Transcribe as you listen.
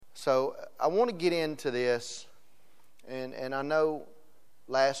So I want to get into this, and I know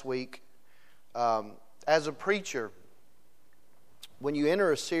last week, as a preacher, when you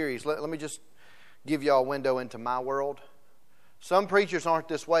enter a series, let me just give y'all a window into my world. Some preachers aren't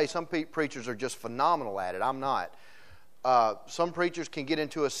this way. Some preachers are just phenomenal at it. I'm not. Some preachers can get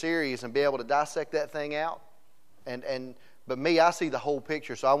into a series and be able to dissect that thing out. But me, I see the whole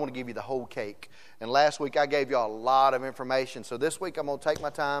picture, so I want to give you the whole cake. And last week I gave y'all a lot of information. So this week I'm going to take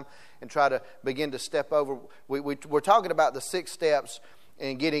my time and try to begin to step over. We're talking about the 6 steps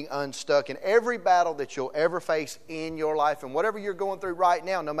in getting unstuck. In every battle that you'll ever face in your life, and whatever you're going through right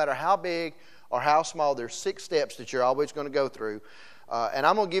now, no matter how big or how small, there's 6 steps that you're always going to go through. And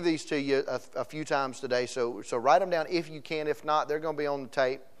I'm going to give these to you a few times today, so write them down if you can. If not, they're going to be on the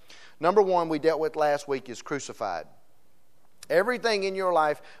tape. Number 1 we dealt with last week is crucified. Everything in your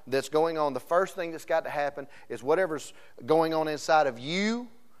life that's going on, the first thing that's got to happen is whatever's going on inside of you,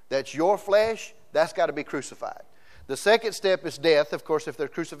 that's your flesh, that's got to be crucified. The second step is death. Of course, if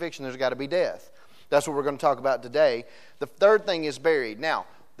there's crucifixion, there's got to be death. That's what we're going to talk about today. The third thing is buried. Now,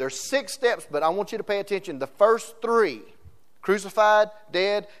 there's 6 steps, but I want you to pay attention. The first 3, crucified,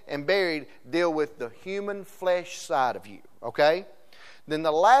 dead, and buried, deal with the human flesh side of you. Okay? Then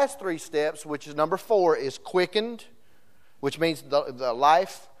the last 3 steps, which is number 4, is quickened, which means the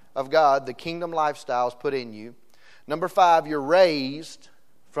life of God, the kingdom lifestyle is put in you. Number 5, you're raised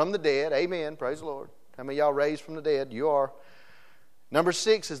from the dead. Amen. Praise the Lord. How many of y'all raised from the dead? You are. Number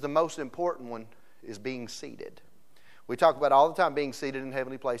 6 is the most important one, is being seated. We talk about all the time being seated in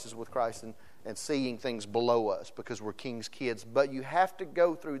heavenly places with Christ and seeing things below us because we're King's kids. But you have to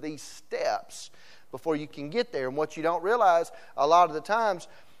go through these steps before you can get there. And what you don't realize a lot of the times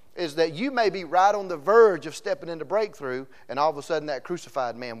is that you may be right on the verge of stepping into breakthrough, and all of a sudden that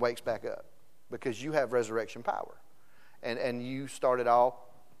crucified man wakes back up because you have resurrection power. And you start it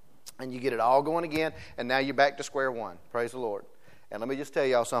all, and you get it all going again, and now you're back to square one. Praise the Lord. And let me just tell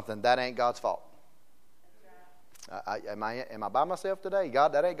y'all something. That ain't God's fault. Am I by myself today?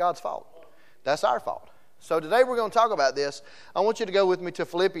 God, that ain't God's fault. That's our fault. So today we're going to talk about this. I want you to go with me to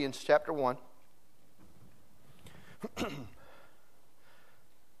Philippians chapter 1.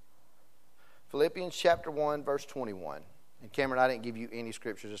 Philippians chapter 1, verse 21. And Cameron, I didn't give you any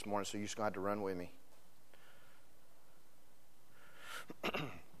scriptures this morning, so you're just going to have to run with me.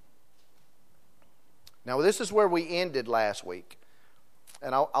 Now, this is where we ended last week.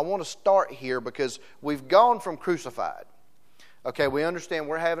 And I want to start here because we've gone from crucified. Okay, we understand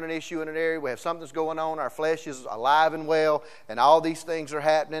we're having an issue in an area. We have something that's going on. Our flesh is alive and well, and all these things are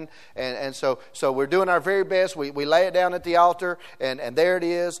happening. And so we're doing our very best. We lay it down at the altar, and there it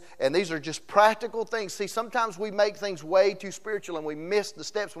is. And these are just practical things. See, sometimes we make things way too spiritual, and we miss the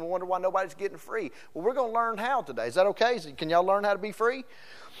steps, and we wonder why nobody's getting free. Well, we're going to learn how today. Is that okay? Can y'all learn how to be free?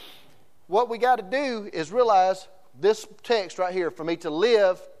 What we got to do is realize this text right here, for me to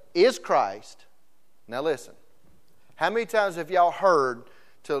live is Christ. Now listen. How many times have y'all heard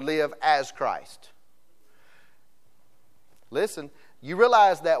to live as Christ? Listen, you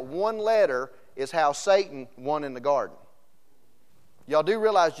realize that one letter is how Satan won in the garden. Y'all do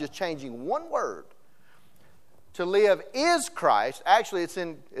realize just changing one word. To live is Christ. Actually, it's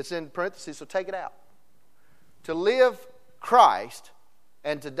in parentheses, so take it out. To live Christ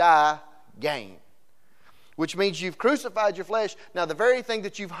and to die gain. Which means you've crucified your flesh. Now, the very thing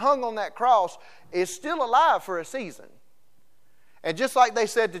that you've hung on that cross is still alive for a season. And just like they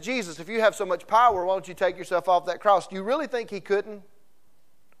said to Jesus, if you have so much power, why don't you take yourself off that cross? Do you really think He couldn't?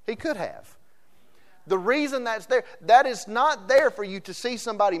 He could have. The reason that's there, that is not there for you to see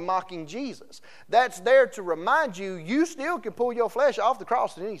somebody mocking Jesus. That's there to remind you, you still can pull your flesh off the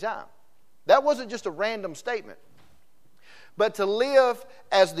cross at any time. That wasn't just a random statement. But to live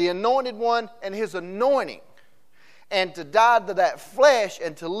as the anointed one and His anointing, and to die to that flesh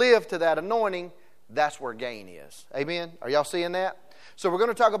and to live to that anointing, that's where gain is. Amen? Are y'all seeing that? So we're going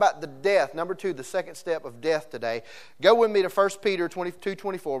to talk about the death. Number 2, the second step of death today. Go with me to 1 Peter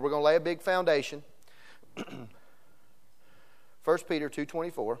 2:24. We're going to lay a big foundation. 1 Peter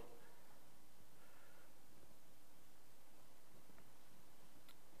 2:24.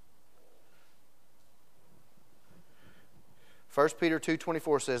 First Peter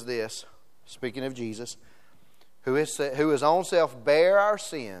 2:24 says this, speaking of Jesus, who his own self bare our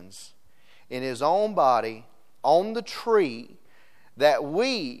sins in His own body on the tree, that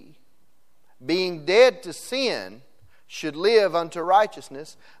we, being dead to sin, should live unto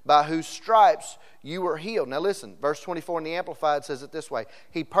righteousness, by whose stripes you were healed. Now listen, verse 24 in the Amplified says it this way.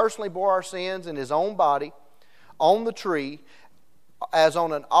 He personally bore our sins in His own body on the tree as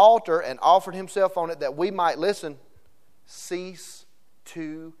on an altar, and offered Himself on it that we might, listen, cease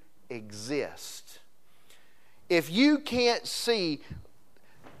to exist. If you can't see,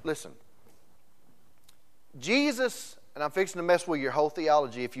 listen, Jesus, and I'm fixing to mess with your whole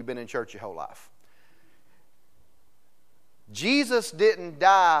theology if you've been in church your whole life. Jesus didn't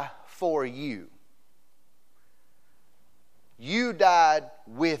die for you. You died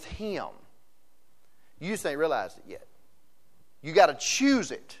with Him. You just ain't realized it yet. You got to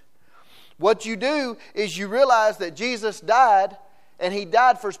choose it. What you do is you realize that Jesus died, and He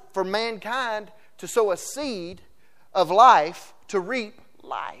died for mankind to sow a seed of life to reap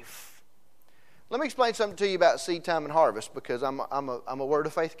life. Let me explain something to you about seed time and harvest, because I'm a word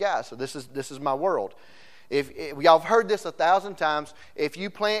of faith guy, so this is my world. If y'all have heard this 1,000 times, if you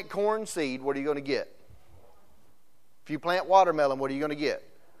plant corn seed, what are you going to get? If you plant watermelon, what are you going to get?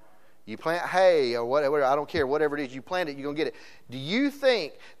 You plant hay or whatever, I don't care, whatever it is, you plant it, you're going to get it. Do you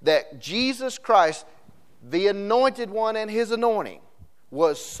think that Jesus Christ, the anointed one and His anointing,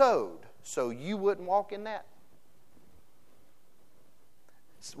 was sowed so you wouldn't walk in that?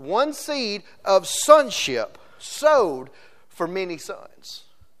 It's one seed of sonship sowed for many sons.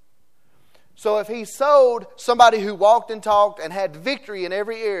 So if He sowed somebody who walked and talked and had victory in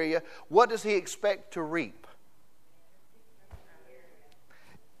every area, what does He expect to reap?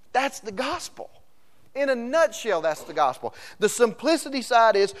 That's the gospel. In a nutshell, that's the gospel. The simplicity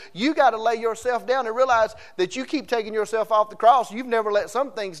side is you got to lay yourself down and realize that you keep taking yourself off the cross. You've never let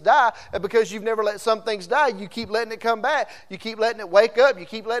some things die. And because you've never let some things die, you keep letting it come back. You keep letting it wake up. You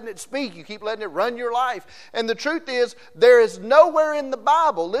keep letting it speak. You keep letting it run your life. And the truth is, there is nowhere in the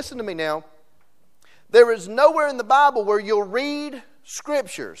Bible, listen to me now, there is nowhere in the Bible where you'll read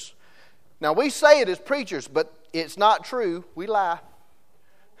scriptures. Now, we say it as preachers, but it's not true. We lie.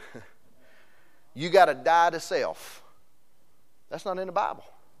 You got to die to self. That's not in the Bible.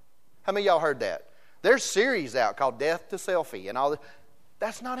 How many of y'all heard that? There's series out called Death to Selfie and all that.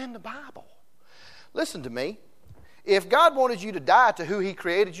 That's not in the Bible. Listen to me. If God wanted you to die to who He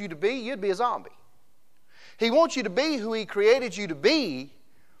created you to be, you'd be a zombie. He wants you to be who He created you to be,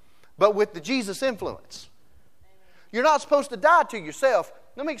 but with the Jesus influence. You're not supposed to die to yourself.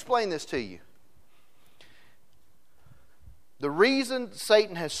 Let me explain this to you. The reason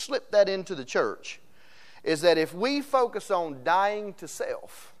Satan has slipped that into the church is that if we focus on dying to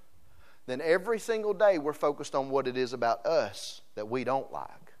self, then every single day we're focused on what it is about us that we don't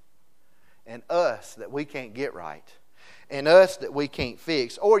like, and us that we can't get right, and us that we can't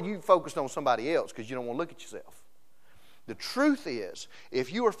fix, or you focused on somebody else because you don't want to look at yourself. The truth is,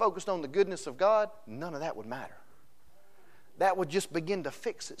 if you were focused on the goodness of God, none of that would matter. That would just begin to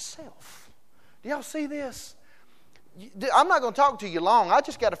fix itself. Do y'all see this? I'm not going to talk to you long. I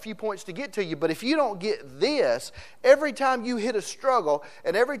just got a few points to get to you. But if you don't get this, every time you hit a struggle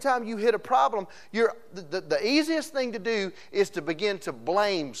and every time you hit a problem, the easiest thing to do is to begin to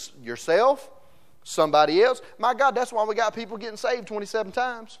blame yourself, somebody else. My God, that's why we got people getting saved 27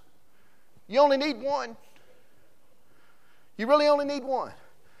 times. You only need one. You really only need one.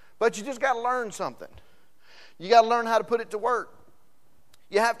 But you just got to learn something. You got to learn how to put it to work.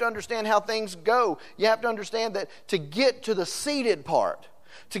 You have to understand how things go. You have to understand that to get to the seated part,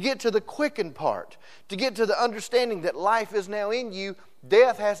 to get to the quickened part, to get to the understanding that life is now in you,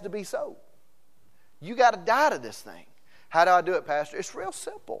 death has to be so. You got to die to this thing. How do I do it, Pastor? It's real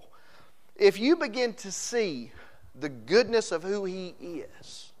simple. If you begin to see the goodness of who He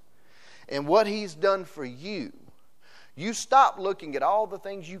is and what He's done for you, you stop looking at all the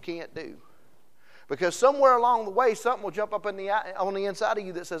things you can't do. Because somewhere along the way, something will jump up on the inside of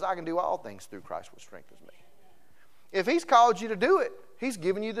you that says, I can do all things through Christ which strengthens me. If He's called you to do it, He's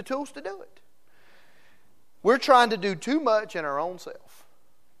given you the tools to do it. We're trying to do too much in our own self.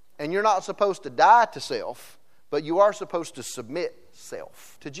 And you're not supposed to die to self, but you are supposed to submit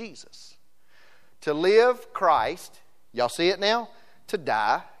self to Jesus. To live Christ, y'all see it now? To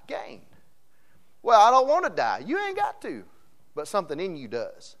die, gain. Well, I don't want to die. You ain't got to. But something in you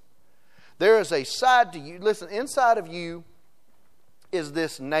does. There is a side to you. Listen, inside of you is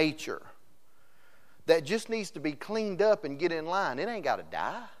this nature that just needs to be cleaned up and get in line. It ain't got to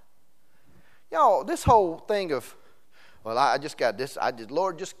die. Y'all, this whole thing of, well, I just got this.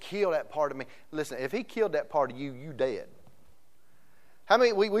 Lord, just kill that part of me. Listen, if He killed that part of you, you dead. How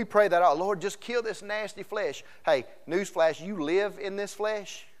many, we pray that out, Lord, just kill this nasty flesh. Hey, newsflash, you live in this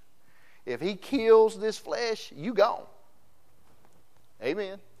flesh. If He kills this flesh, you gone.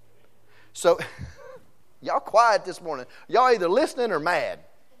 Amen. So, y'all quiet this morning. Y'all either listening or mad.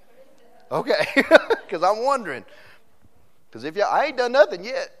 Okay, because I'm wondering. Because if I ain't done nothing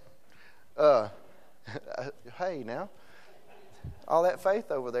yet. Hey, now. All that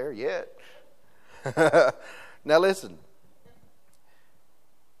faith over there yet. Now listen.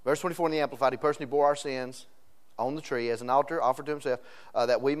 Verse 24 in the Amplified, he personally bore our sins on the tree as an altar offered to himself,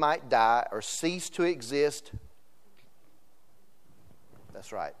 that we might die or cease to exist.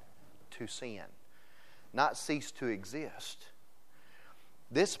 That's right, to sin. Not cease to exist.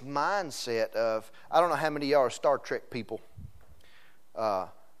 This mindset of, I don't know how many of y'all are Star Trek people,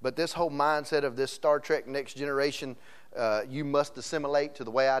 but this whole mindset of this Star Trek Next Generation, you must assimilate to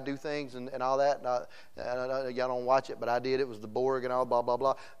the way I do things and all that. Y'all don't watch it, but I did. It was the Borg and all blah, blah,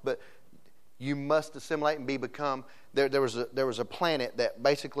 blah. But you must assimilate and become. There was a planet that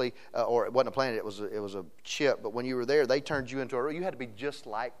basically, or it wasn't a planet, it was a ship. But when you were there, they turned you into you had to be just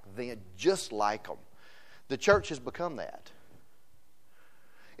like them, just like them. The church has become that.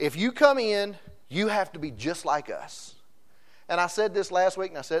 If you come in, you have to be just like us. And I said this last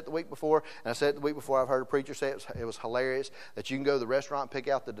week, and I said it the week before, and I said it the week before. I've heard a preacher say it was hilarious that you can go to the restaurant and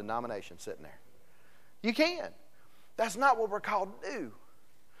pick out the denomination sitting there. You can. That's not what we're called to do.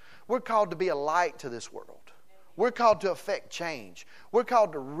 We're called to be a light to this world. We're called to affect change. We're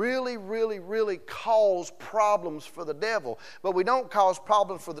called to really, really, really cause problems for the devil. But we don't cause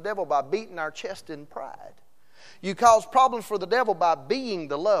problems for the devil by beating our chest in pride. You cause problems for the devil by being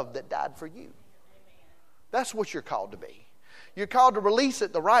the love that died for you. That's what you're called to be. You're called to release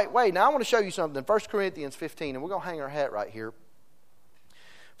it the right way. Now, I want to show you something. 1 Corinthians 15, and we're going to hang our hat right here.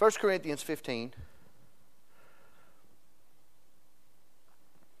 1 Corinthians 15.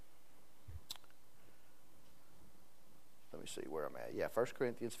 Let me see where I'm at. Yeah, 1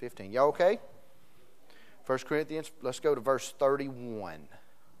 Corinthians 15. Y'all okay? 1 Corinthians, let's go to verse 31.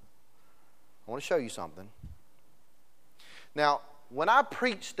 I want to show you something. Now, when I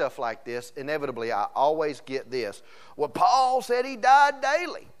preach stuff like this, inevitably I always get this. Well, Paul said he died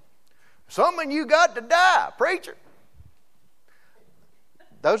daily. Something you got to die, preacher.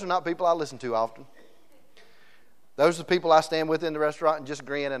 Those are not people I listen to often. Those are the people I stand with in the restaurant and just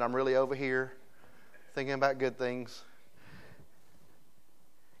grin, and I'm really over here thinking about good things.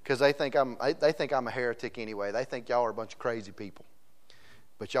 Because they think I'm a heretic anyway. They think y'all are a bunch of crazy people.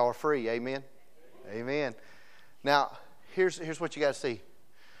 But y'all are free, amen? Amen. Now, here's what you got to see.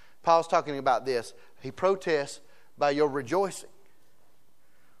 Paul's talking about this. He protests by your rejoicing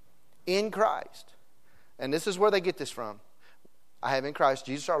in Christ. And this is where they get this from. I have in Christ,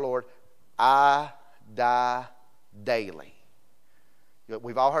 Jesus our Lord, I die daily.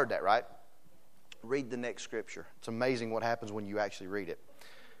 We've all heard that, right? Read the next scripture. It's amazing what happens when you actually read it.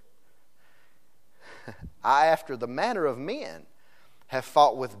 I, after the manner of men, have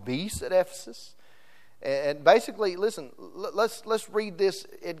fought with beasts at Ephesus. And basically, listen, let's read this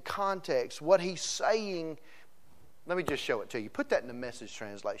in context. What he's saying, let me just show it to you. Put that in the Message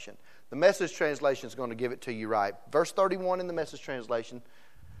translation. The Message translation is going to give it to you right. Verse 31 in the Message translation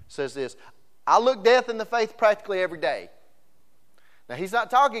says this: I look death in the face practically every day. Now, he's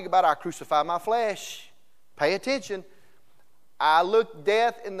not talking about I crucify my flesh. Pay attention. I look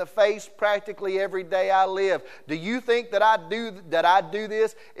death in the face practically every day I live. Do you think that I'd do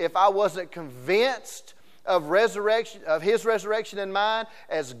this if I wasn't convinced of resurrection, of His resurrection and mine,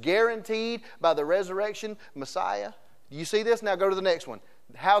 as guaranteed by the resurrection Messiah? Do you see this? Now go to the next one.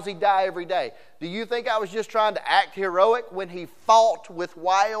 How's He die every day? Do you think I was just trying to act heroic when He fought with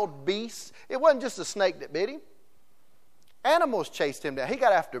wild beasts? It wasn't just a snake that bit Him. Animals chased Him down. He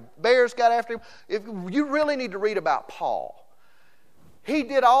got after bears, got after Him. If you really need to read about Paul. He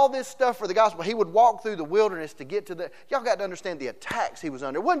did all this stuff for the gospel. He would walk through the wilderness to get to the... Y'all got to understand the attacks he was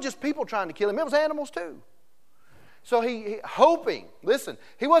under. It wasn't just people trying to kill him. It was animals too. So he hoping... Listen,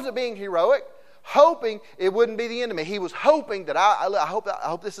 he wasn't being heroic. Hoping it wouldn't be the enemy. He was hoping that I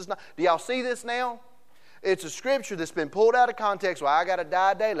hope this is not... Do y'all see this now? It's a scripture that's been pulled out of context. Well, I got to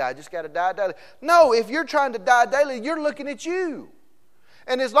die daily. I just got to die daily. No, if you're trying to die daily, you're looking at you.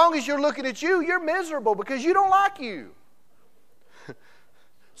 And as long as you're looking at you, you're miserable because you don't like you.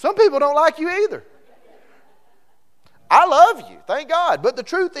 Some people don't like you either. I love you, thank God. But the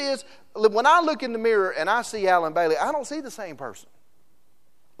truth is, when I look in the mirror and I see Alan Bailey, I don't see the same person.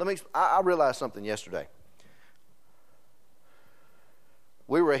 I realized something yesterday.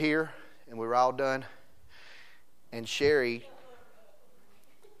 We were here and we were all done, and Sherry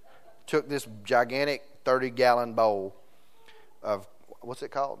took this gigantic 30-gallon bowl of, what's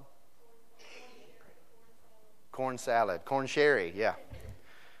it called? Corn salad. Corn sherry, yeah.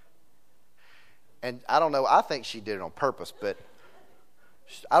 And I don't know, I think she did it on purpose, but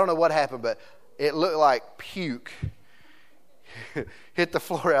I don't know what happened, but it looked like puke hit the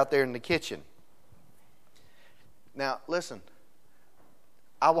floor out there in the kitchen. Now, listen,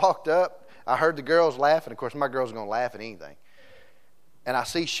 I walked up, I heard the girls laughing. Of course, my girls are going to laugh at anything. And I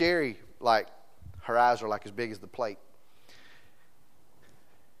see Sherry, like, her eyes are like as big as the plate.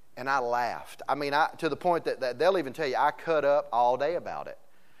 And I laughed. I mean, to the point that they'll even tell you, I cut up all day about it.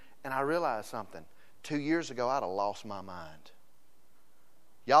 And I realized something. 2 years ago, I'd have lost my mind.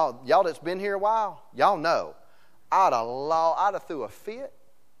 Y'all that's been here a while, y'all know. I'd have threw a fit.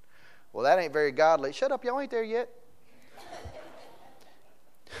 Well, that ain't very godly. Shut up, y'all ain't there yet.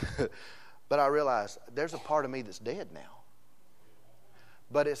 But I realized there's a part of me that's dead now.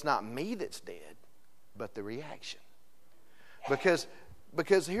 But it's not me that's dead, but the reaction. Because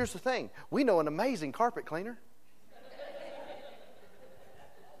here's the thing. We know an amazing carpet cleaner.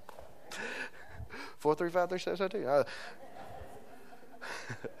 4353772.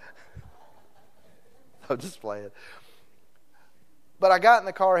 I'm just playing. But I got in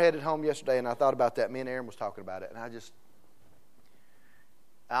the car headed home yesterday, and I thought about that. Me and Aaron was talking about it, and I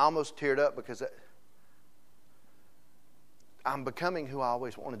almost teared up because I'm becoming who I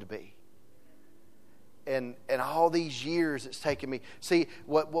always wanted to be. And all these years it's taken me. See,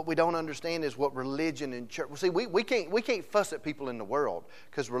 what we don't understand is what religion and church. See, we can't fuss at people in the world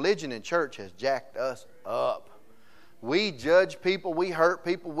because religion and church has jacked us up. We judge people, we hurt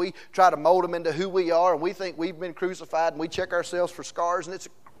people, we try to mold them into who we are, and we think we've been crucified, and we check ourselves for scars, and it's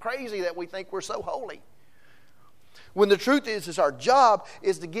crazy that we think we're so holy. When the truth is our job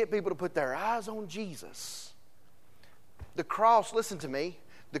is to get people to put their eyes on Jesus. The cross, listen to me,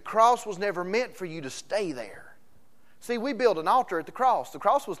 the cross was never meant for you to stay there. See, we build an altar at the cross. The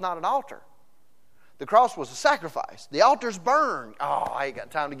cross was not an altar. The cross was a sacrifice. The altar's burned. Oh, I ain't got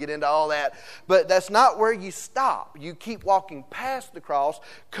time to get into all that. But that's not where you stop. You keep walking past the cross,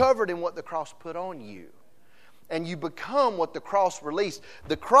 covered in what the cross put on you. And you become what the cross released.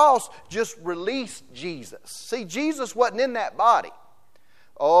 The cross just released Jesus. See, Jesus wasn't in that body.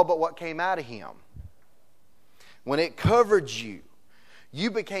 Oh, but what came out of Him? When it covered you,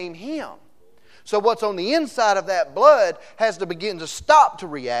 you became Him. So what's on the inside of that blood has to begin to stop to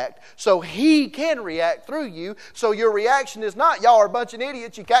react so He can react through you. So your reaction is not, y'all are a bunch of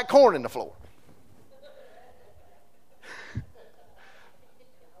idiots, you got corn in the floor.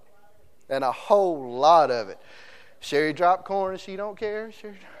 And a whole lot of it. Sherry dropped corn and she don't care.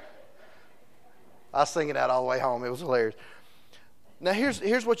 I was singing that all the way home. It was hilarious. Now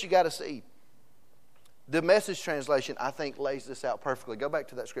here's what you got to see. The Message translation, I think, lays this out perfectly. Go back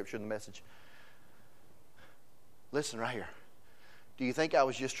to that scripture in the Message. Listen right here. Do you think I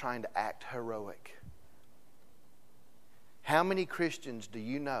was just trying to act heroic? How many Christians do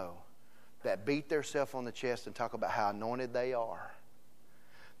you know that beat themselves on the chest and talk about how anointed they are?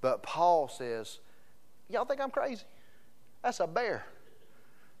 But Paul says, y'all think I'm crazy? That's a bear.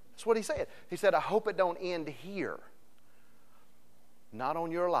 That's what he said. He said, I hope it don't end here. Not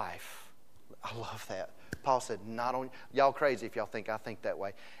on your life. I love that. Paul said, not on... Y'all crazy if y'all think I think that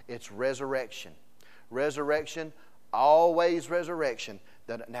way. It's resurrection. Resurrection, always resurrection.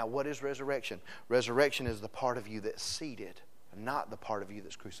 Now, what is resurrection? Resurrection is the part of you that's seated, not the part of you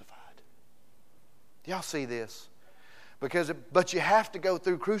that's crucified. Do y'all see this? But you have to go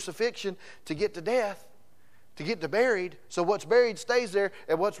through crucifixion to get to death, to get to buried. So what's buried stays there,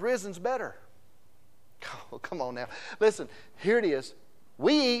 and what's risen's better. Oh, come on now. Listen, here it is.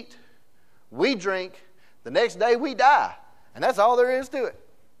 We eat, we drink, the next day we die. And that's all there is to it.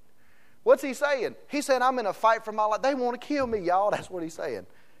 What's he saying? He said, I'm in a fight for my life. They want to kill me, y'all. That's what he's saying.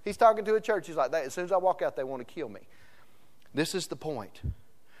 He's talking to a church. He's like, as soon as I walk out, they want to kill me. This is the point.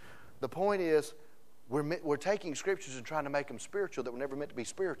 The point is, we're taking scriptures and trying to make them spiritual that were never meant to be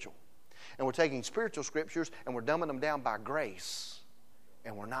spiritual. And we're taking spiritual scriptures and we're dumbing them down by grace.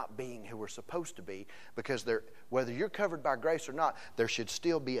 And we're not being who we're supposed to be because whether you're covered by grace or not, there should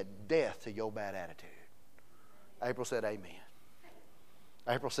still be a death to your bad attitude. April said amen.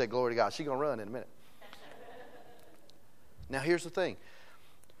 April said, glory to God. She's going to run in a minute. Now, here's the thing.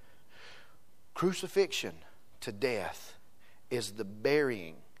 Crucifixion to death is the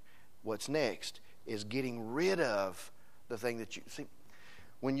burying. What's next is getting rid of the thing that you... See,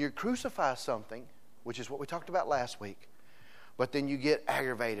 when you crucify something, which is what we talked about last week, but then you get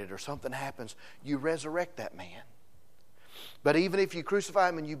aggravated or something happens, you resurrect that man. But even if you crucify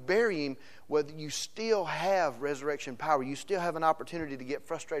him and you bury him, whether you still have resurrection power, you still have an opportunity to get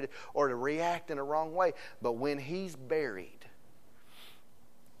frustrated or to react in a wrong way. But when he's buried,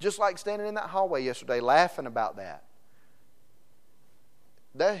 just like standing in that hallway yesterday laughing about that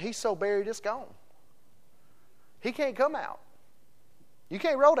he's so buried it's gone. He can't come out. You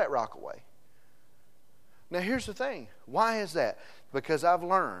can't roll that rock away. Now here's the thing. Why is that? Because I've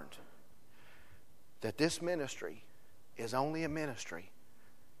learned that this ministry is only a ministry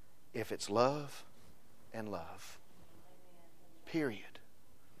if it's love and love. Period.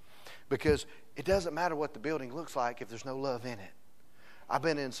 Because it doesn't matter what the building looks like if there's no love in it. I've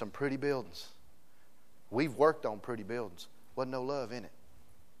been in some pretty buildings. We've worked on pretty buildings. Wasn't no love in it.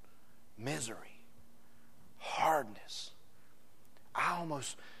 Misery. Hardness.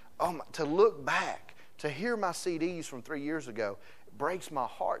 To look back, to hear my CDs from 3 years ago, it breaks my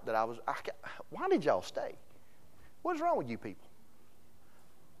heart that why did y'all stay? What's wrong with you people?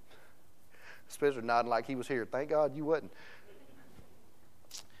 Spencer nodding like he was here. Thank God you wasn't.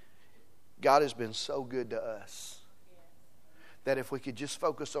 God has been so good to us that if we could just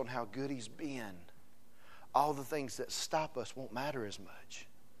focus on how good He's been, all the things that stop us won't matter as much.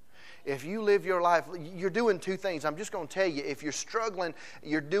 If you live your life, you're doing two things. I'm just going to tell you, if you're struggling,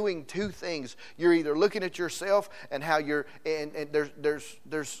 you're doing two things. You're either looking at yourself and how you're, and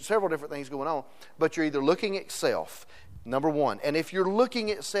there's several different things going on, but you're either looking at self, number one. And if you're looking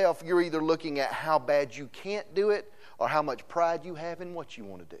at self, you're either looking at how bad you can't do it or how much pride you have in what you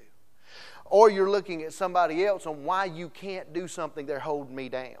want to do. Or you're looking at somebody else on why you can't do something, they're holding me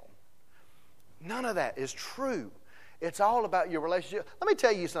down. None of that is true. It's all about your relationship. Let me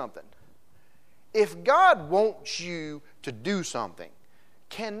tell you something. If God wants you to do something,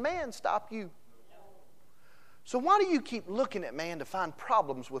 can man stop you? So why do you keep looking at man to find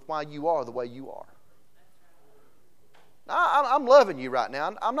problems with why you are the way you are? I'm loving you right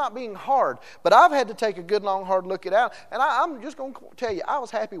now. I'm not being hard, but I've had to take a good, long, hard look at it. And I'm just going to tell you, I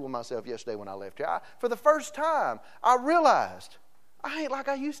was happy with myself yesterday when I left here. For the first time, I realized I ain't like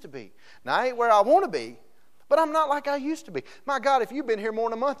I used to be. Now, I ain't where I want to be, but I'm not like I used to be. My God, if you've been here more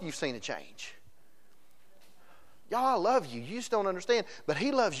than a month, you've seen a change. Y'all, I love you. You just don't understand, but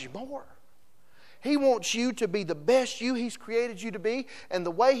He loves you more. He wants you to be the best you He's created you to be, and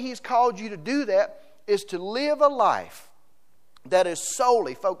the way He's called you to do that is to live a life that is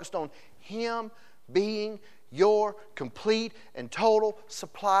solely focused on Him being your complete and total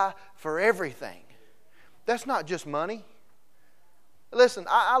supply for everything. That's not just money. Listen,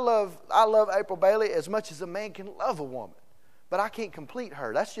 I love April Bailey as much as a man can love a woman, but I can't complete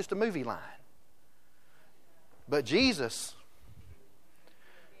her. That's just a movie line. But Jesus,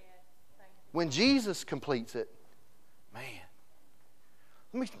 when Jesus completes it, man.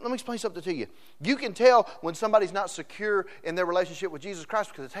 Let me explain something to you. You can tell when somebody's not secure in their relationship with Jesus Christ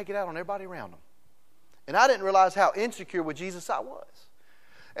because they take it out on everybody around them. And I didn't realize how insecure with Jesus I was.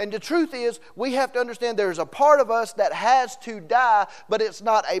 And the truth is, we have to understand there's a part of us that has to die, but it's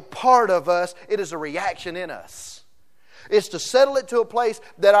not a part of us. It is a reaction in us. It's to settle it to a place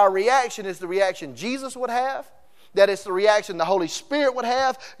that our reaction is the reaction Jesus would have, that it's the reaction the Holy Spirit would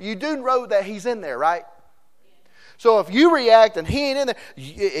have. You do know that He's in there, right? So if you react and He ain't in there,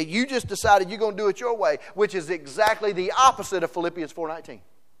 you just decided you're going to do it your way, which is exactly the opposite of Philippians 4:19.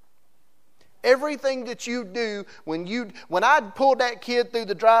 Everything that you do, when I pulled that kid through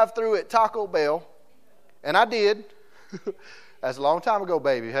the drive-thru at Taco Bell, and I did, that's a long time ago,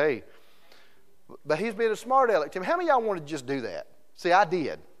 baby, hey. But he's being a smart aleck. Tim, how many of y'all want to just do that? See, I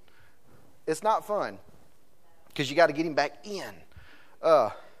did. It's not fun because you got to get him back in.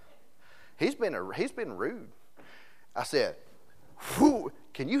 He's been rude. I said, "Whew,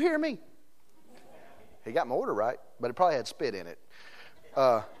 can you hear me?" He got my order right, but it probably had spit in it.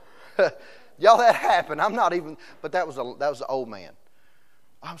 Y'all, that happened. I'm not even, but that was an old man.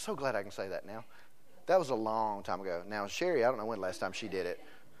 I'm so glad I can say that now. That was a long time ago. Now, Sherry, I don't know when the last time she did it.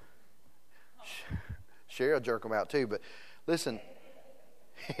 Sherry will jerk them out too, but listen,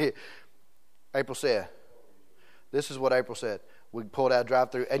 April said, this is what April said. We pulled out a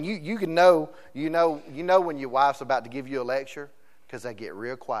drive-through, and you can know when your wife's about to give you a lecture because they get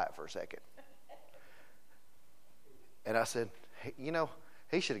real quiet for a second. And I said, hey,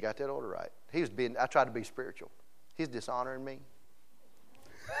 he should have got that order right. I tried to be spiritual. He's dishonoring me.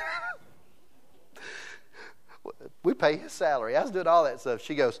 We pay his salary. I was doing all that stuff.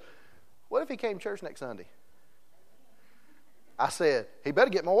 She goes, what if he came to church next Sunday? I said, he better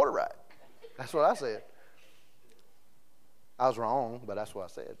get my order right. That's what I said. I was wrong, but that's what I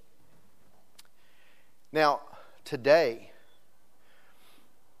said. Now, today,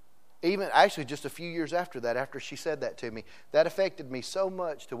 even actually just a few years after that, after she said that to me, that affected me so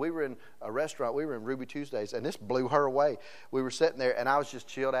much till we were in a restaurant. We were in Ruby Tuesdays, and this blew her away. We were sitting there, and I was just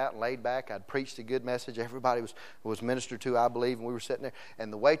chilled out and laid back. I'd preached a good message. Everybody was ministered to, I believe, and we were sitting there,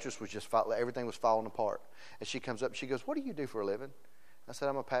 and the waitress was just, everything was falling apart. And she comes up, and she goes, what do you do for a living? I said,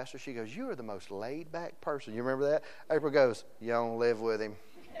 I'm a pastor. She goes, you are the most laid-back person. You remember that? April goes, you don't live with him.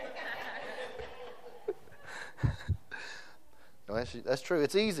 No, that's true.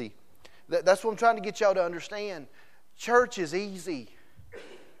 It's easy. That's what I'm trying to get y'all to understand. Church is easy.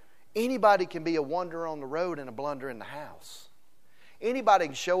 Anybody can be a wanderer on the road and a blunder in the house. Anybody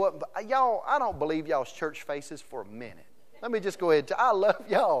can show up. Y'all, I don't believe y'all's church faces for a minute. Let me just go ahead and I love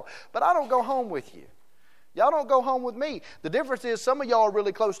y'all, but I don't go home with you. Y'all don't go home with me. The difference is some of y'all are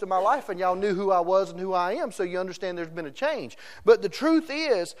really close to my life and y'all knew who I was and who I am, so you understand there's been a change. But the truth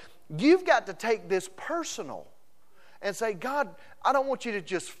is, you've got to take this personal and say, God, I don't want you to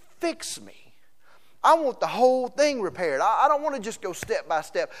just fix me. I want the whole thing repaired. I don't want to just go step by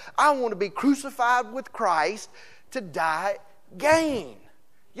step. I want to be crucified with Christ to die gain.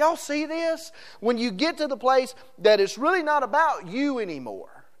 Y'all see this? When you get to the place that it's really not about you anymore.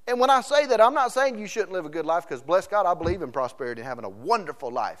 And when I say that, I'm not saying you shouldn't live a good life, because bless God, I believe in prosperity and having a wonderful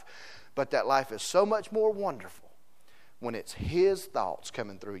life. But that life is so much more wonderful when it's His thoughts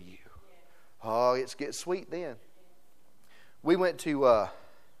coming through you. Oh, it gets sweet then. We went to,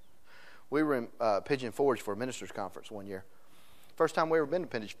 we were in Pigeon Forge for a ministers' conference one year. First time we ever been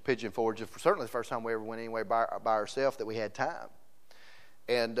to Pigeon Forge. Certainly the first time we ever went anywhere by ourselves that we had time.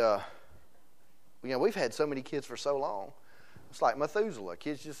 And, we've had so many kids for so long. It's like Methuselah.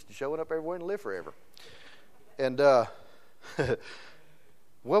 Kids just showing up everywhere and live forever. And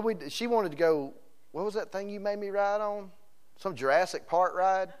she wanted to go, what was that thing you made me ride on? Some Jurassic Park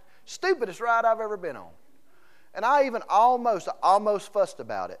ride. Stupidest ride I've ever been on. And I even almost fussed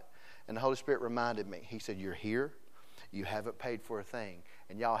about it. And the Holy Spirit reminded me. He said, you're here. You haven't paid for a thing.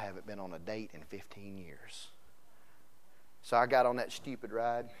 And y'all haven't been on a date in 15 years. So I got on that stupid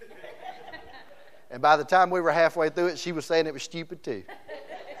ride. And by the time we were halfway through it, she was saying it was stupid too.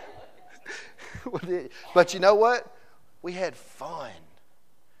 But you know what? We had fun.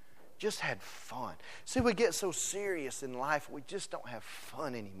 Just had fun. See, we get so serious in life, we just don't have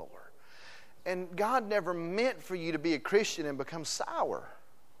fun anymore. And God never meant for you to be a Christian and become sour.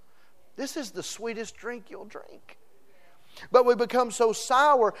 This is the sweetest drink you'll drink. But we become so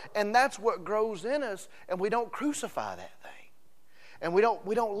sour, and that's what grows in us, and we don't crucify that thing. And we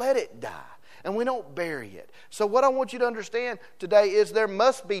don't let it die. And we don't bury it. So what I want you to understand today is there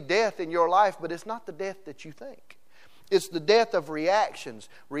must be death in your life, but it's not the death that you think. It's the death of reactions,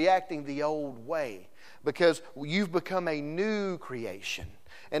 reacting the old way. Because you've become a new creation.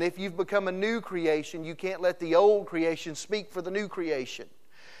 And if you've become a new creation, you can't let the old creation speak for the new creation.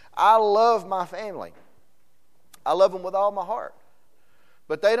 I love my family. I love them with all my heart.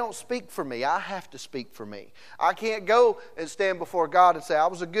 But they don't speak for me. I have to speak for me. I can't go and stand before God and say, I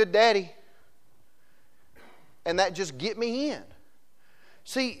was a good daddy. And that just get me in.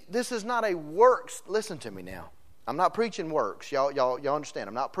 See, this is not a works. Listen to me now. I'm not preaching works. Y'all understand.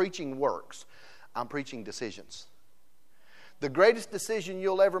 I'm not preaching works. I'm preaching decisions. The greatest decision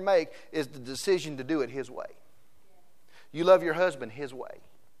you'll ever make is the decision to do it His way. You love your husband His way.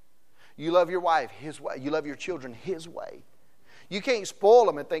 You love your wife His way. You love your children His way. You can't spoil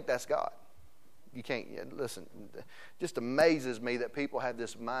them and think that's God. You can't. Listen, it just amazes me that people have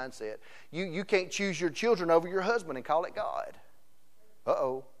this mindset. You can't choose your children over your husband and call it God.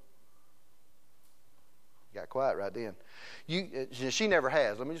 Uh-oh. Got quiet right then. She never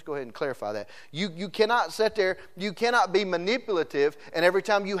has. Let me just go ahead and clarify that. You cannot sit there. You cannot be manipulative, and every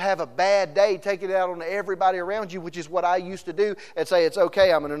time you have a bad day, take it out on everybody around you, which is what I used to do, and say, it's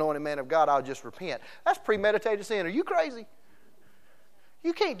okay, I'm an anointed man of God, I'll just repent. That's premeditated sin. Are you crazy?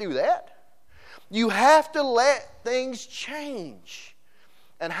 You can't do that. You have to let things change.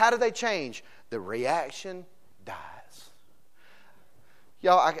 And how do they change? The reaction dies.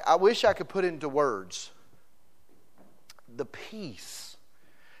 Y'all, I wish I could put into words the peace.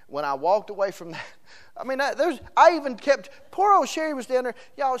 When I walked away from that, I mean, I even kept, poor old Sherry was down there.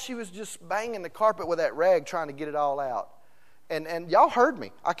 Y'all, she was just banging the carpet with that rag trying to get it all out. And y'all heard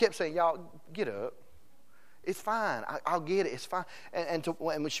me. I kept saying, y'all, get up. It's fine. I'll get it. It's fine. And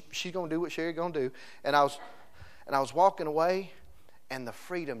she's going to do what Sherry's going to do. And I was walking away, and the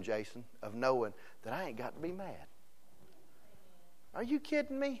freedom, Jason, of knowing that I ain't got to be mad. Are you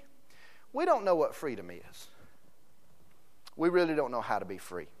kidding me? We don't know what freedom is. We really don't know how to be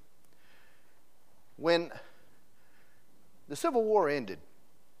free. When the Civil War ended,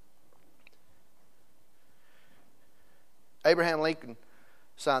 Abraham Lincoln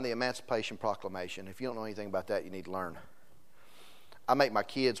signed the Emancipation Proclamation. If you don't know anything about that, you need to learn. I make my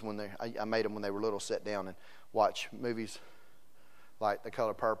kids I made them when they were little sit down and watch movies like The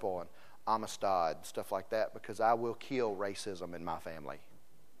Color Purple and Amistad, stuff like that, because I will kill racism in my family.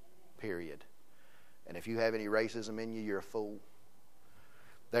 Period. And if you have any racism in you, you're a fool.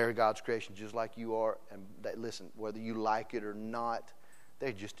 They're God's creation just like you are. And listen, whether you like it or not,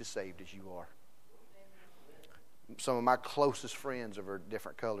 they're just as saved as you are. Some of my closest friends are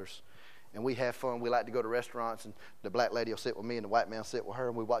different colors. And we have fun. We like to go to restaurants, and the black lady will sit with me and the white man will sit with her,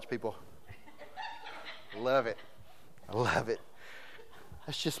 and we watch people. Love it. I love it.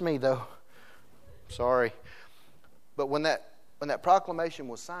 That's just me, though. Sorry. But when that proclamation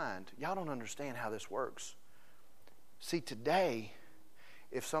was signed, y'all don't understand how this works. See, today,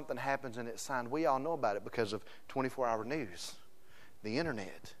 if something happens and it's signed, we all know about it because of 24-hour news, the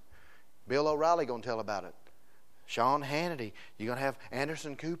internet. Bill O'Reilly going to tell about it. Sean Hannity. You're going to have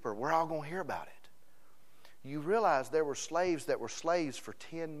Anderson Cooper. We're all going to hear about it. You realize there were slaves that were slaves for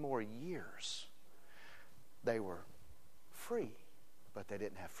 10 more years. They were free, but they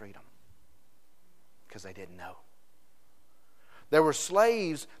didn't have freedom because they didn't know. There were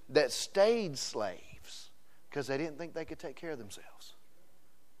slaves that stayed slaves because they didn't think they could take care of themselves.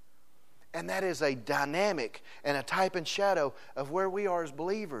 And that is a dynamic and a type and shadow of where we are as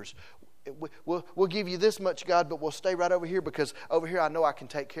believers. We'll give you this much, God, but we'll stay right over here because over here I know I can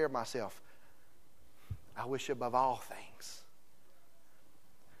take care of myself. I wish above all things.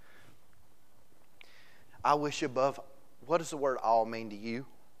 I wish above, what does the word all mean to you?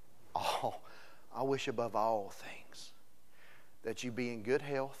 All. I wish above all things that you be in good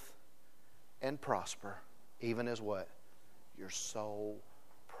health and prosper, even as what? Your soul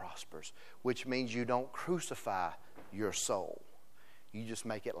prospers. Which means you don't crucify your soul. You just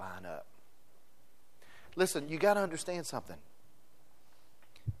make it line up. Listen, you got to understand something.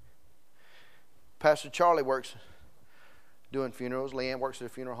 Pastor Charlie works doing funerals. Leanne works at a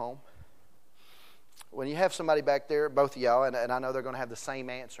funeral home. When you have somebody back there, both of y'all, and I know they're going to have the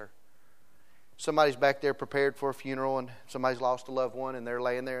same answer. Somebody's back there prepared for a funeral and somebody's lost a loved one and they're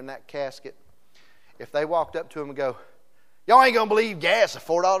laying there in that casket. If they walked up to them and go, y'all ain't going to believe gas is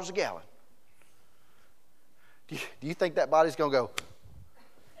 $4 a gallon. Do you think that body's going to go?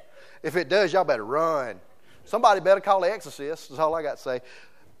 If it does, y'all better run. Somebody better call the exorcist, is all I got to say.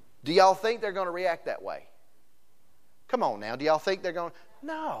 Do y'all think they're going to react that way? Come on now. Do y'all think they're going to?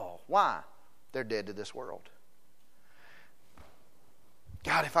 No. Why? They're dead to this world.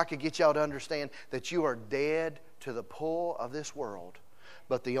 God, if I could get y'all to understand that you are dead to the pull of this world,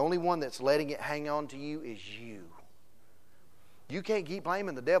 but the only one that's letting it hang on to you is you. You can't keep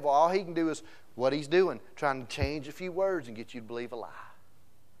blaming the devil. All he can do is what he's doing, trying to change a few words and get you to believe a lie.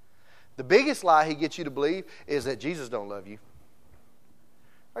 The biggest lie he gets you to believe is that Jesus don't love you.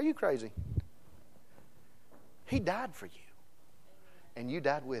 Are you crazy? He died for you. And you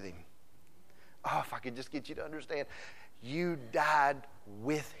died with him. Oh, if I could just get you to understand. You died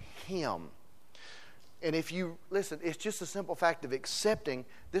with him. And if you, listen, it's just a simple fact of accepting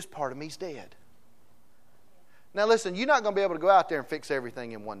this part of me's dead. Now listen, you're not going to be able to go out there and fix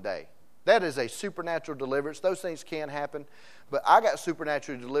everything in one day. That is a supernatural deliverance. Those things can happen. But I got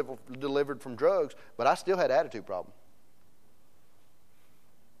supernaturally delivered from drugs, but I still had an attitude problem.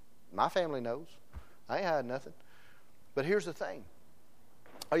 My family knows. I ain't had nothing. But here's the thing.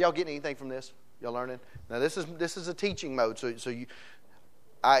 Are y'all getting anything from this? Y'all learning? Now this is a teaching mode.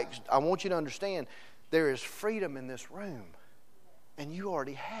 I want you to understand there is freedom in this room. And you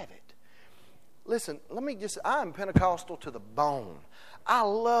already have it. Listen, I'm Pentecostal to the bone. I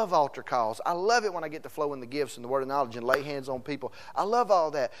love altar calls. I love it when I get to flow in the gifts and the word of knowledge and lay hands on people. I love all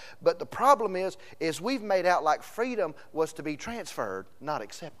that. But the problem is we've made out like freedom was to be transferred, not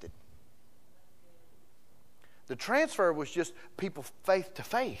accepted. The transfer was just people faith to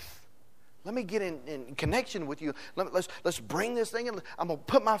faith. Let me get in connection with you. Let's bring this thing in. I'm going to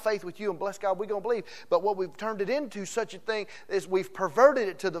put my faith with you and bless God, we're going to believe. But what we've turned it into such a thing is we've perverted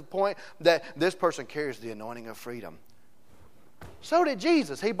it to the point that this person carries the anointing of freedom. So did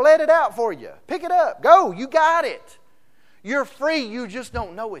Jesus. He bled it out for you. Pick it up. Go. You got it. You're free. You just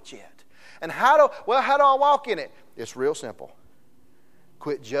don't know it yet. And how do I walk in it? It's real simple.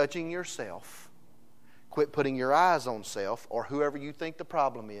 Quit judging yourself. Quit putting your eyes on self or whoever you think the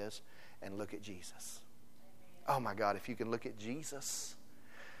problem is. And look at Jesus. Oh my God, if you can look at Jesus.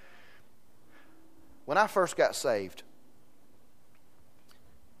 When I first got saved,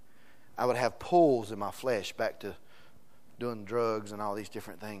 I would have pulls in my flesh back to doing drugs and all these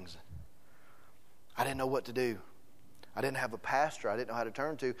different things. I didn't know what to do. I didn't have a pastor I didn't know how to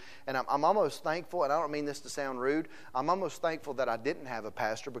turn to. And I'm almost thankful, and I don't mean this to sound rude, I'm almost thankful that I didn't have a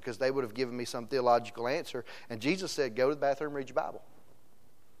pastor because they would have given me some theological answer. And Jesus said, go to the bathroom and read your Bible.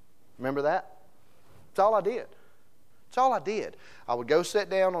 Remember that? That's all I did. That's all I did. I would go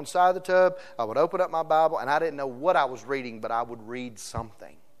sit down on the side of the tub. I would open up my Bible, and I didn't know what I was reading, but I would read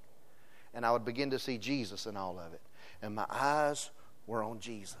something. And I would begin to see Jesus in all of it. And my eyes were on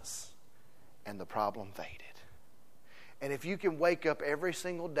Jesus. And the problem faded. And if you can wake up every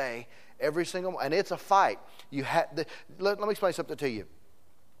single day, and it's a fight. Let me explain something to you.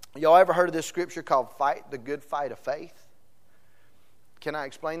 Y'all ever heard of this scripture called fight the good fight of faith? Can I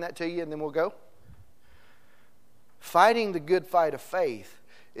explain that to you and then we'll go? Fighting the good fight of faith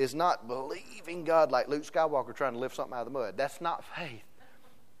is not believing God like Luke Skywalker trying to lift something out of the mud. That's not faith.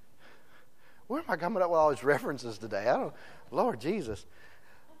 Where am I coming up with all these references today? Lord Jesus.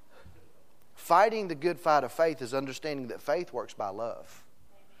 Fighting the good fight of faith is understanding that faith works by love,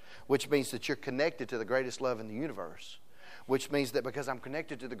 which means that you're connected to the greatest love in the universe, which means that because I'm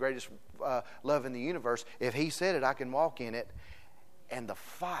connected to the greatest love in the universe, if He said it, I can walk in it. And the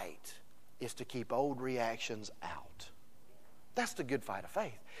fight is to keep old reactions out. That's the good fight of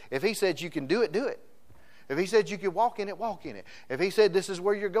faith. If He said you can do it, do it. If He said you can walk in it, walk in it. If He said this is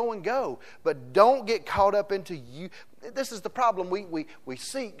where you're going, go. But don't get caught up into you. This is the problem. We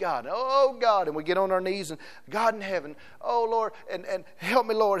seek God. Oh, God. And we get on our knees and God in heaven. Oh, Lord. And help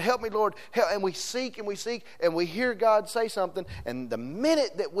me, Lord. Help me, Lord. And we seek and we seek. And we hear God say something. And the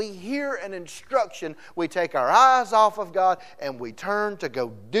minute that we hear an instruction, we take our eyes off of God and we turn to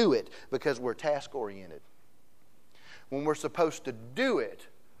go do it because we're task-oriented. When we're supposed to do it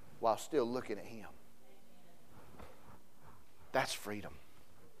while still looking at Him. That's freedom.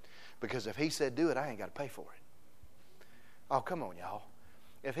 Because if He said do it, I ain't got to pay for it. Oh, come on, y'all.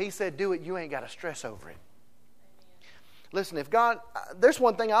 If He said do it, you ain't got to stress over it. Listen, if God, there's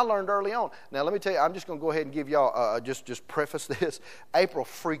one thing I learned early on. Now, let me tell you, I'm just going to go ahead and give y'all, just preface this. April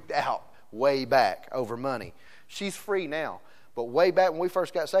freaked out way back over money. She's free now. But way back when we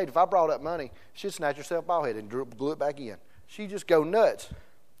first got saved, if I brought up money, she'd snatch herself ball head and glue it back in. She'd just go nuts.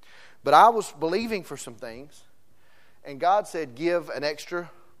 But I was believing for some things. And God said, give an extra,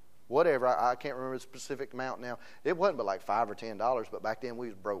 whatever. I can't remember the specific amount now. It wasn't but like $5 or $10, but back then we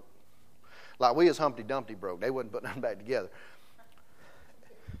was broke. Like we was Humpty Dumpty broke. They wouldn't put nothing back together.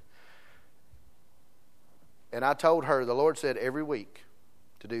 And I told her, the Lord said every week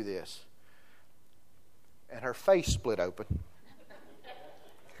to do this. And her face split open.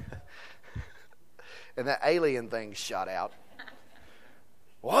 And that alien thing shot out.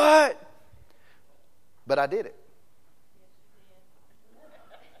 What? But I did it.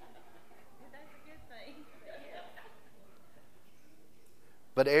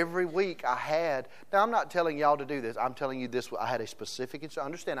 But every week I had, now I'm not telling y'all to do this. I'm telling you this, I had a specific instruction.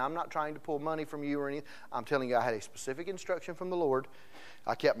 Understand, I'm not trying to pull money from you or anything. I'm telling you I had a specific instruction from the Lord.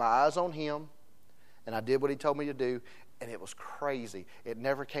 I kept my eyes on Him, and I did what He told me to do, and it was crazy. It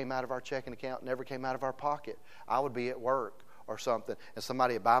never came out of our checking account, never came out of our pocket. I would be at work or something, and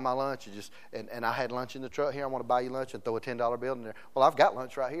somebody would buy my lunch, and I had lunch in the truck. Here, I want to buy you lunch, and throw a $10 bill in there. Well, I've got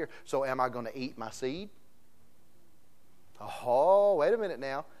lunch right here, so am I going to eat my seed? Oh, wait a minute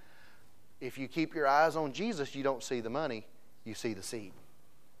now. If you keep your eyes on Jesus, you don't see the money, you see the seed.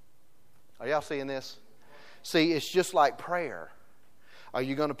 Are y'all seeing this? See, it's just like prayer. Are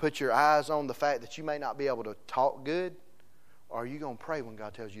you going to put your eyes on the fact that you may not be able to talk good? Or are you going to pray when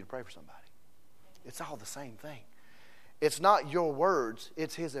God tells you to pray for somebody? It's all the same thing. It's not your words,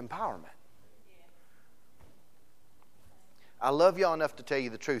 it's His empowerment. I love y'all enough to tell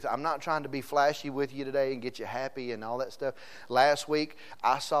you the truth. I'm not trying to be flashy with you today and get you happy and all that stuff. Last week,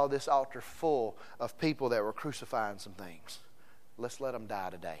 I saw this altar full of people that were crucifying some things. Let's let them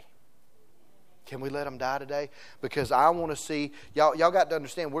die today. Can we let them die today? Because I want to see, y'all got to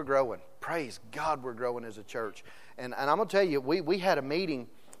understand we're growing. Praise God we're growing as a church. And I'm going to tell you, we had a meeting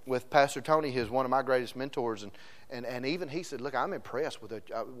with Pastor Tony, who's one of my greatest mentors. And even he said, look, I'm impressed with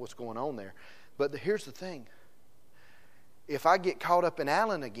what's going on there. But here's the thing. If I get caught up in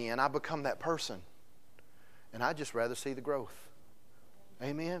Allen again, I become that person. And I'd just rather see the growth.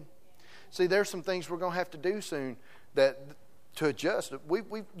 Amen? See, there's some things we're going to have to do soon to adjust.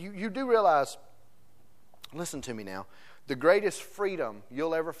 You do realize, listen to me now, the greatest freedom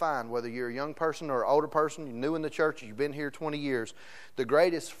you'll ever find, whether you're a young person or an older person, you're new in the church, you've been here 20 years, the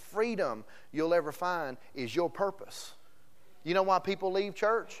greatest freedom you'll ever find is your purpose. You know why people leave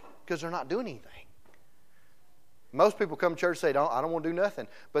church? Because they're not doing anything. Most people come to church and say, I don't want to do nothing.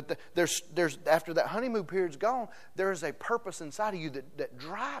 But there's after that honeymoon period's gone, there is a purpose inside of you that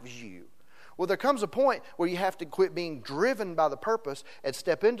drives you. Well, there comes a point where you have to quit being driven by the purpose and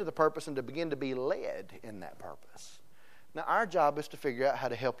step into the purpose and to begin to be led in that purpose. Now, our job is to figure out how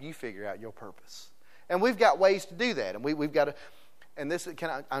to help you figure out your purpose. And we've got ways to do that. And we've got to, and this,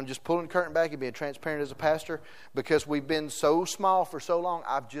 I'm just pulling the curtain back and being transparent as a pastor because we've been so small for so long,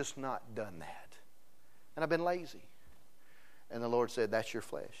 I've just not done that. And I've been lazy. And the Lord said, that's your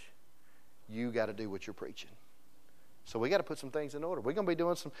flesh. You got to do what you're preaching. So we got to put some things in order. We're going to be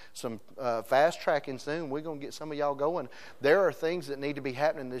doing some fast tracking soon. We're going to get some of y'all going. There are things that need to be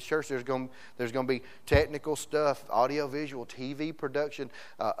happening in this church. There's going to be technical stuff, audio, visual, TV production,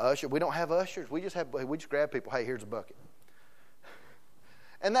 usher. We don't have ushers. We just grab people. Hey, here's a bucket.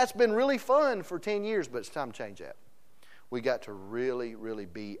 And that's been really fun for 10 years, but it's time to change that. we got to really, really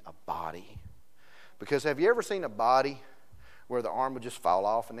be a body. Because have you ever seen a body where the arm would just fall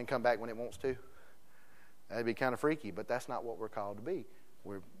off and then come back when it wants to? That'd be kind of freaky, but that's not what we're called to be.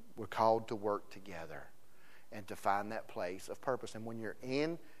 We're called to work together and to find that place of purpose. And when you're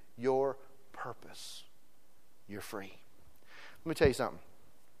in your purpose, you're free. Let me tell you something.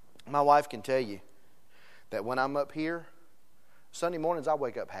 My wife can tell you that when I'm up here, Sunday mornings I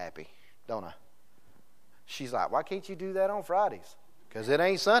wake up happy, don't I? She's like, why can't you do that on Fridays? Because it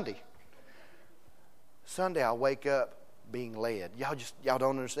ain't Sunday. Sunday I wake up being led. Y'all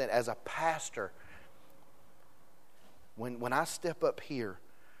don't understand. As a pastor, when I step up here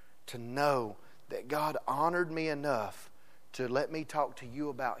to know that God honored me enough to let me talk to you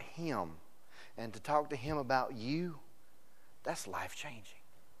about Him and to talk to Him about you, that's life-changing.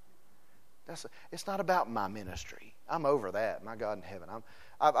 It's not about my ministry. I'm over that, my God in heaven.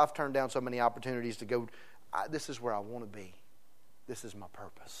 I've turned down so many opportunities to go. This is where I want to be. This is my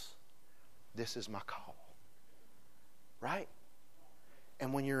purpose. This is my call. Right?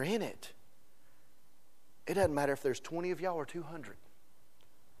 And when you're in it, it doesn't matter if there's 20 of y'all or 200.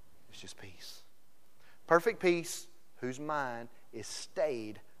 It's just peace. Perfect peace, whose mind is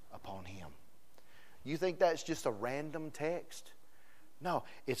stayed upon Him. You think that's just a random text? No,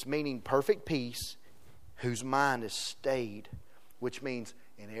 it's meaning perfect peace, whose mind is stayed, which means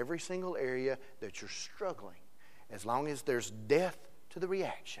in every single area that you're struggling, as long as there's death to the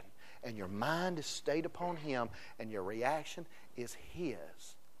reaction, and your mind is stayed upon Him, and your reaction is His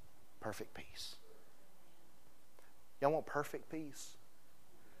perfect peace. Y'all want perfect peace?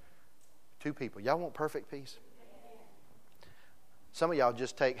 2 people. Y'all want perfect peace? Some of y'all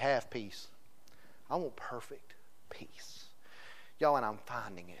just take half peace. I want perfect peace. Y'all, and I'm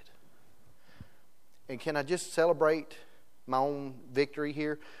finding it. And can I just celebrate my own victory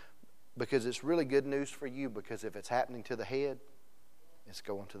here? Because it's really good news for you, because if it's happening to the head, it's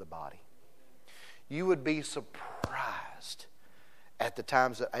going to the body. You would be surprised at the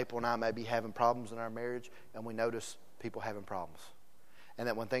times that April and I may be having problems in our marriage, and we notice people having problems. And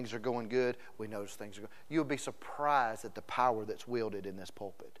that when things are going good, we notice things are going. You'll be surprised at the power that's wielded in this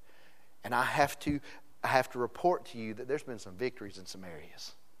pulpit. And I have to report to you that there's been some victories in some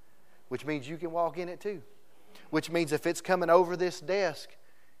areas, which means you can walk in it too. Which means if it's coming over this desk,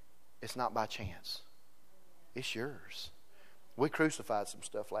 it's not by chance. It's yours. We crucified some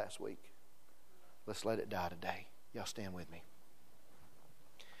stuff last week. Let's let it die today. Y'all stand with me.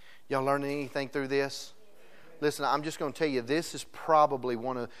 Y'all learning anything through this? Listen, I'm just going to tell you, this is probably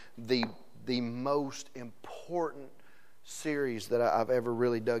one of the most important series that I've ever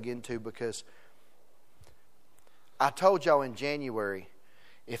really dug into, because I told y'all in January,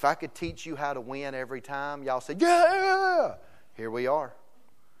 if I could teach you how to win every time, y'all said, yeah! Here we are.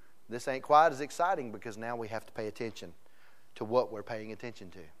 This ain't quite as exciting, because now we have to pay attention to what we're paying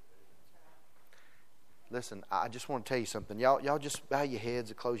attention to. Listen, I just want to tell you something. Y'all just bow your heads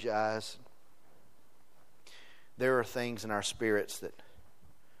and close your eyes. There are things in our spirits that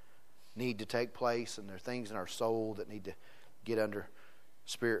need to take place, and there are things in our soul that need to get under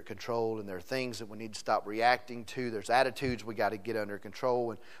spirit control, and there are things that we need to stop reacting to. There's attitudes we got to get under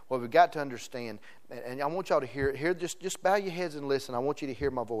control, and what we've got to understand, and I want y'all to hear it. Here, just bow your heads and listen. I want you to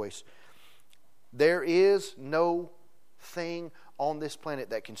hear my voice. There is no thing on this planet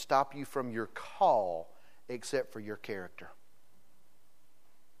that can stop you from your call except for your character.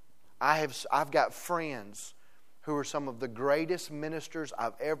 I've got friends who are some of the greatest ministers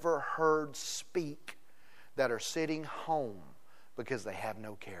I've ever heard speak that are sitting home because they have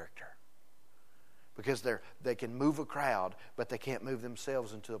no character. Because they can move a crowd, but they can't move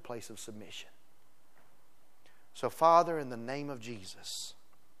themselves into a place of submission. So, Father, in the name of Jesus,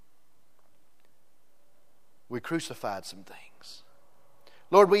 we crucified some things.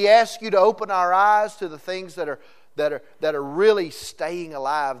 Lord, we ask you to open our eyes to the things that are really staying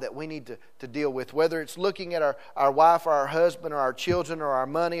alive that we need to deal with. Whether it's looking at our wife or our husband or our children or our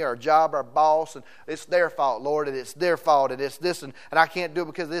money or our job, our boss, and it's their fault, Lord, and it's their fault, and it's this, and I can't do it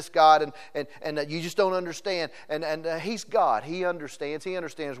because of this, God, and you just don't understand. And He's God. He understands. He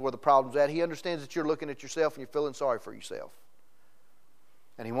understands where the problem's at. He understands that you're looking at yourself and you're feeling sorry for yourself.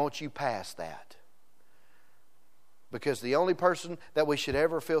 And He wants you past that. Because the only person that we should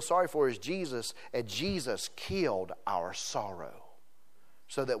ever feel sorry for is Jesus, and Jesus killed our sorrow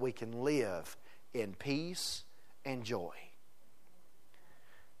so that we can live in peace and joy.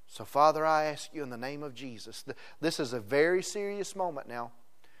 So, Father, I ask you in the name of Jesus, this is a very serious moment now.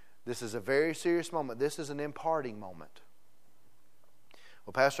 This is a very serious moment. This is an imparting moment.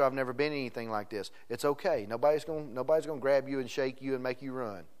 Well, Pastor, I've never been anything like this. It's okay. Nobody's going to grab you and shake you and make you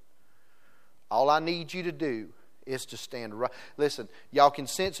run. All I need you to do is to stand right. Listen, y'all can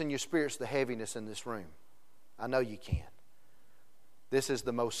sense in your spirits the heaviness in this room. I know you can. This is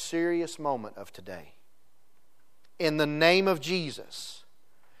the most serious moment of today. In the name of Jesus,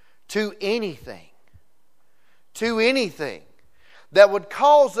 to anything that would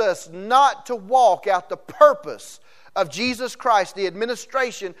cause us not to walk out the purpose of Jesus Christ, the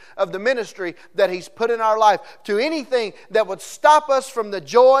administration of the ministry that He's put in our life, to anything that would stop us from the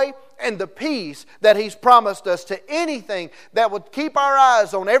joy and the peace that He's promised us, to anything that would keep our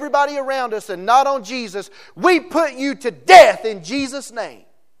eyes on everybody around us and not on Jesus, we put you to death in Jesus' name.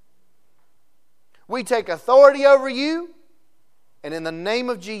 We take authority over you, and in the name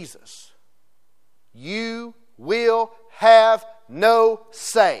of Jesus, you will have no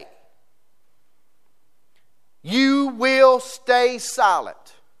say. You will stay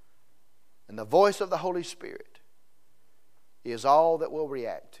silent. And the voice of the Holy Spirit is all that we'll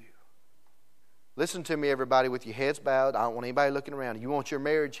react to. Listen to me, everybody, with your heads bowed. I don't want anybody looking around. You want your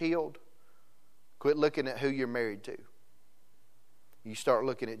marriage healed? Quit looking at who you're married to. You start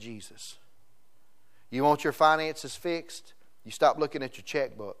looking at Jesus. You want your finances fixed? You stop looking at your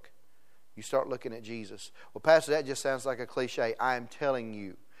checkbook. You start looking at Jesus. Well, Pastor, that just sounds like a cliche. I am telling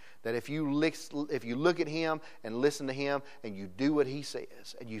you that if you look at Him and listen to Him and you do what He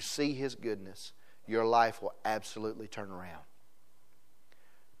says and you see His goodness, your life will absolutely turn around.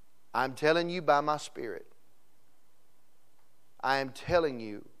 I'm telling you by my Spirit. I am telling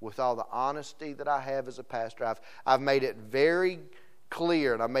you with all the honesty that I have as a pastor. I've made it very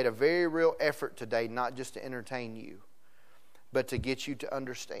clear, and I've made a very real effort today, not just to entertain you, but to get you to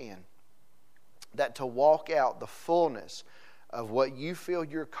understand that to walk out the fullness of what you feel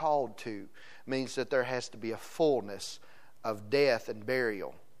you're called to means that there has to be a fullness of death and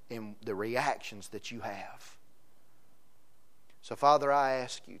burial in the reactions that you have. So, Father, I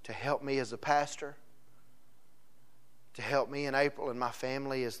ask you to help me as a pastor, to help me and April and my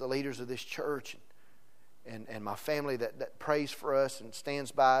family as the leaders of this church, and my family that prays for us and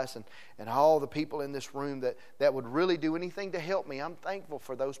stands by us, and all the people in this room that would really do anything to help me. I'm thankful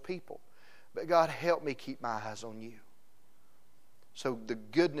for those people. But God, help me keep my eyes on you, so the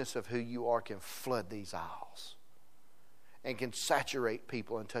goodness of who you are can flood these aisles and can saturate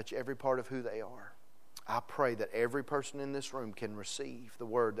people and touch every part of who they are. I pray that every person in this room can receive the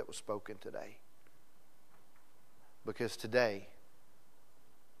word that was spoken today. Because today,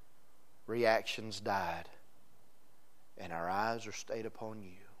 reactions died and our eyes are stayed upon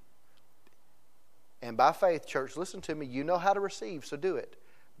you. And by faith, church, listen to me, you know how to receive, so do it.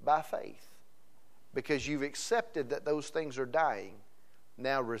 By faith. Because you've accepted that those things are dying.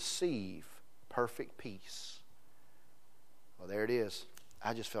 Now receive perfect peace. Well, there it is.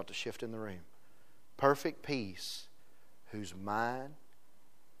 I just felt a shift in the room. Perfect peace, whose mind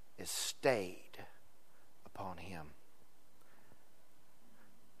is stayed upon Him.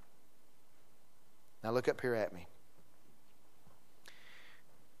 Now look up here at me.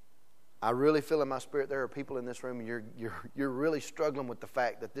 I really feel in my spirit there are people in this room and you're really struggling with the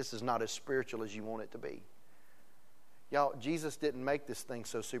fact that this is not as spiritual as you want it to be. Y'all, Jesus didn't make this thing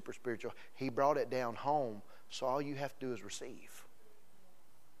so super spiritual. He brought it down home, so all you have to do is receive.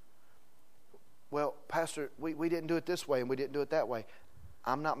 Well, Pastor, we didn't do it this way and we didn't do it that way.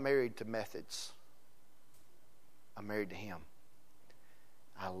 I'm not married to methods. I'm married to Him.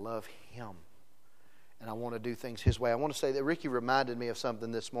 I love Him. And I want to do things His way. I want to say that Ricky reminded me of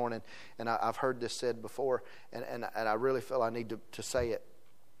something this morning, and I've heard this said before, and I really feel I need to say it.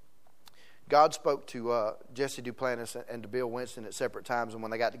 God spoke to Jesse Duplantis and to Bill Winston at separate times, and when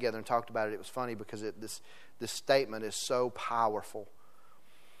they got together and talked about it, it was funny because this statement is so powerful.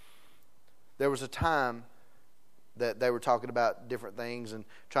 There was a time that they were talking about different things and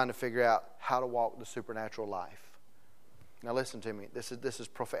trying to figure out how to walk the supernatural life. Now listen to me. This is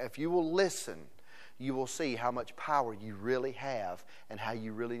profound. If you will listen, you will see how much power you really have and how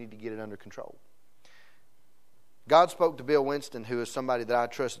you really need to get it under control. God spoke to Bill Winston, who is somebody that I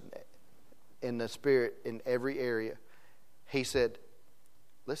trust in the Spirit in every area. He said,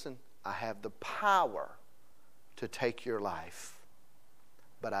 listen, I have the power to take your life,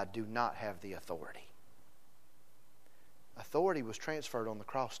 but I do not have the authority. Authority was transferred on the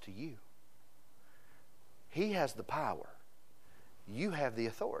cross to you. He has the power. You have the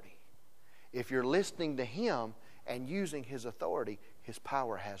authority. If you're listening to Him and using His authority, His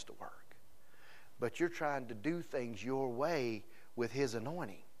power has to work. But you're trying to do things your way with His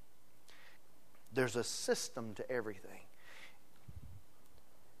anointing. There's a system to everything.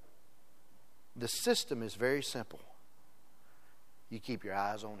 The system is very simple. You keep your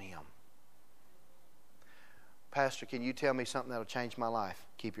eyes on Him. Pastor, can you tell me something that'll change my life?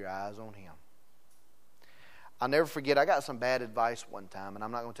 Keep your eyes on Him. I'll never forget, I got some bad advice one time, and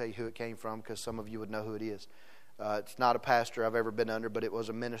I'm not going to tell you who it came from because some of you would know who it is. It's not a pastor I've ever been under, but it was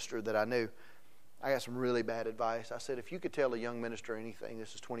a minister that I knew. I got some really bad advice. I said, if you could tell a young minister anything,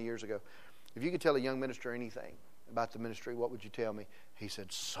 this is 20 years ago, if you could tell a young minister anything about the ministry, what would you tell me? He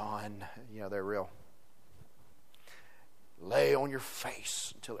said, son, they're real. Lay on your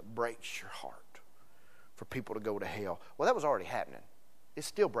face until it breaks your heart for people to go to hell. Well, that was already happening. It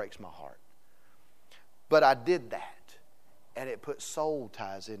still breaks my heart. But I did that, and it put soul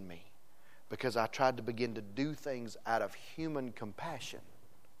ties in me because I tried to begin to do things out of human compassion,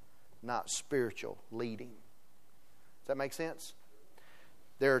 not spiritual leading. Does that make sense?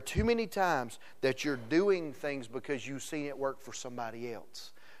 There are too many times that you're doing things because you've seen it work for somebody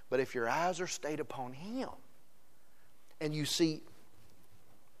else. But if your eyes are stayed upon Him, and you see,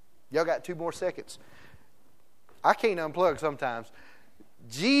 y'all got 2 more seconds. I can't unplug sometimes.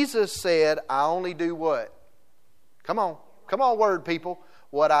 Jesus said, I only do what? Come on, word people.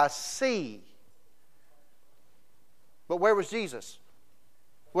 What I see. But where was Jesus?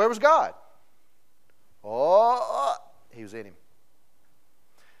 Where was God? Oh, He was in Him.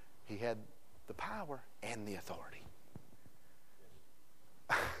 He had the power and the authority.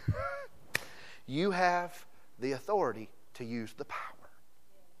 You have the authority to use the power.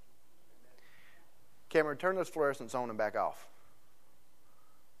 Cameron, turn those fluorescents on and back off.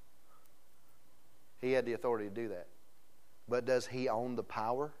 He had the authority to do that. But does He own the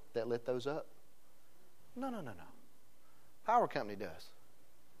power that lit those up? No. Power company does.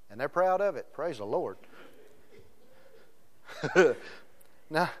 And they're proud of it. Praise the Lord.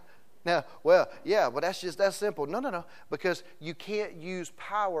 Now, well, yeah, but that's simple. No. Because you can't use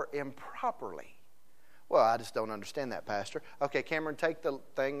power improperly. Well, I just don't understand that, Pastor. Okay, Cameron, take the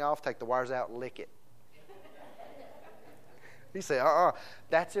thing off, take the wires out, lick it. You say,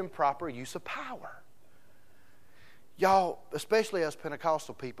 that's improper use of power. Y'all, especially us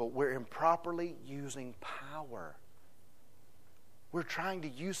Pentecostal people, we're improperly using power. We're trying to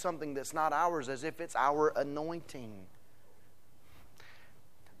use something that's not ours as if it's our anointing.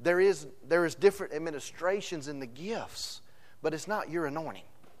 There is different administrations in the gifts, but it's not your anointing.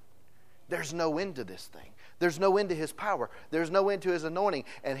 There's no end to this thing. There's no end to His power. There's no end to His anointing.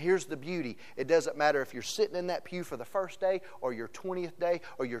 And here's the beauty. It doesn't matter if you're sitting in that pew for the first day or your 20th day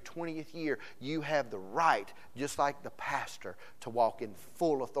or your 20th year. You have the right, just like the pastor, to walk in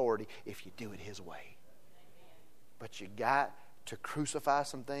full authority if you do it His way. But you got to crucify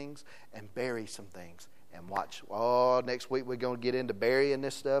some things and bury some things. And watch. Oh, next week we're going to get into burying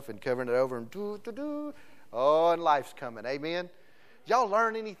this stuff and covering it over. And and life's coming. Amen. Y'all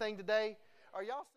learn anything today? Are y'all